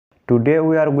Today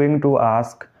we are going to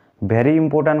ask very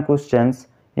important questions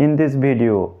in this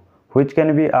video which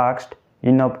can be asked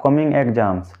in upcoming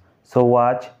exams. So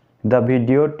watch the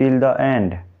video till the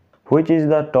end. Which is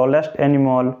the tallest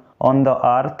animal on the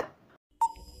earth?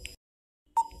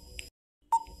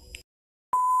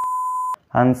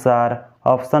 Answer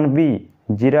option B,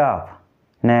 giraffe.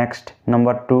 Next,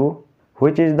 number 2.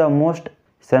 Which is the most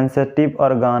sensitive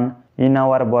organ in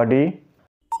our body?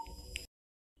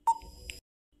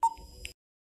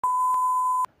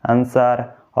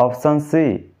 Answer option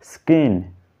C,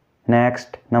 skin.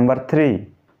 Next, number 3.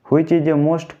 Which is the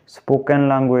most spoken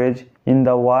language in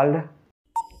the world?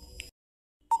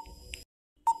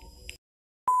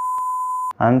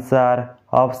 Answer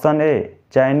option A,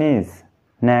 Chinese.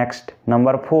 Next,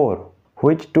 number 4.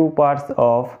 Which two parts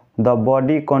of the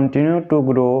body continue to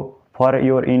grow for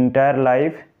your entire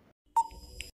life?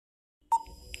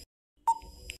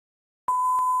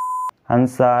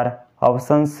 Answer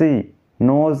option C,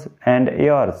 nose and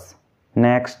ears.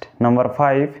 Next, number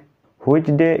 5. Which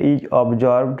day is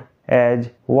observed as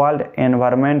World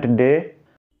Environment Day?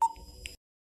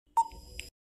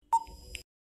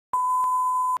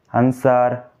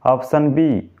 Answer option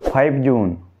B, 5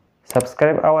 June.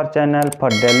 Subscribe our channel for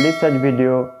daily such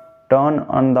video. Turn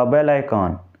on the bell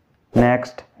icon.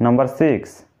 Next, number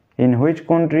 6. In which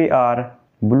country are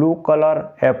blue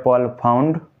color apple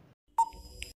found?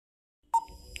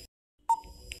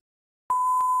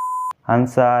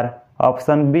 Answer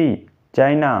option B,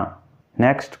 China.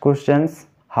 Next questions.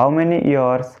 How many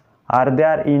years are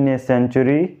there in a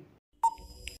century?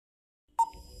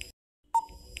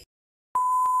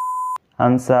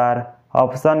 Answer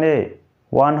option A,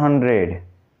 100.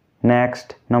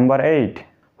 Next, number 8.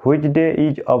 Which day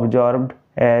is observed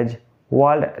as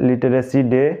World Literacy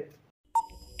Day?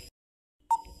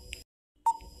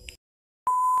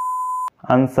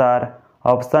 Answer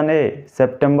option A,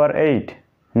 September 8.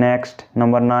 Next,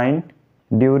 number 9.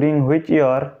 During which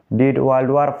year did World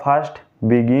War I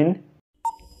begin?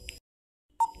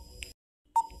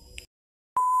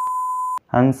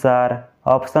 Answer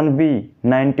option B,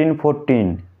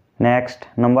 1914. Next,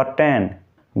 number 10.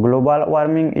 Global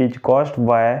warming is caused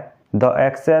by the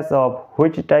excess of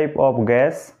which type of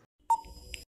gas?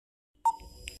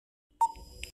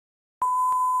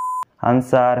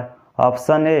 Answer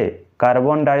option A,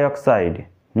 carbon dioxide.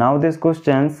 Now these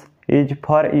questions is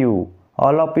for you.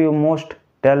 All of you must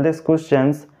tell these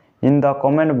questions in the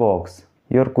comment box.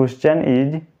 Your question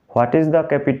is, what is the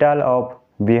capital of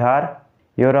Bihar?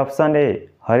 Your option A,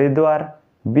 Haridwar.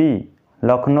 B,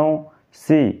 Lucknow.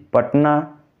 C, Patna.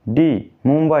 D,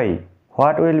 Mumbai.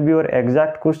 What will be your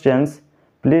exact questions?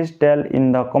 Please tell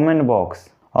in the comment box.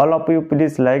 All of you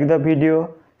please like the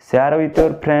video, share with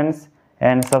your friends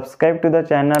and subscribe to the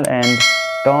channel and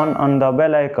turn on the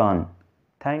bell icon.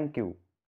 Thank you.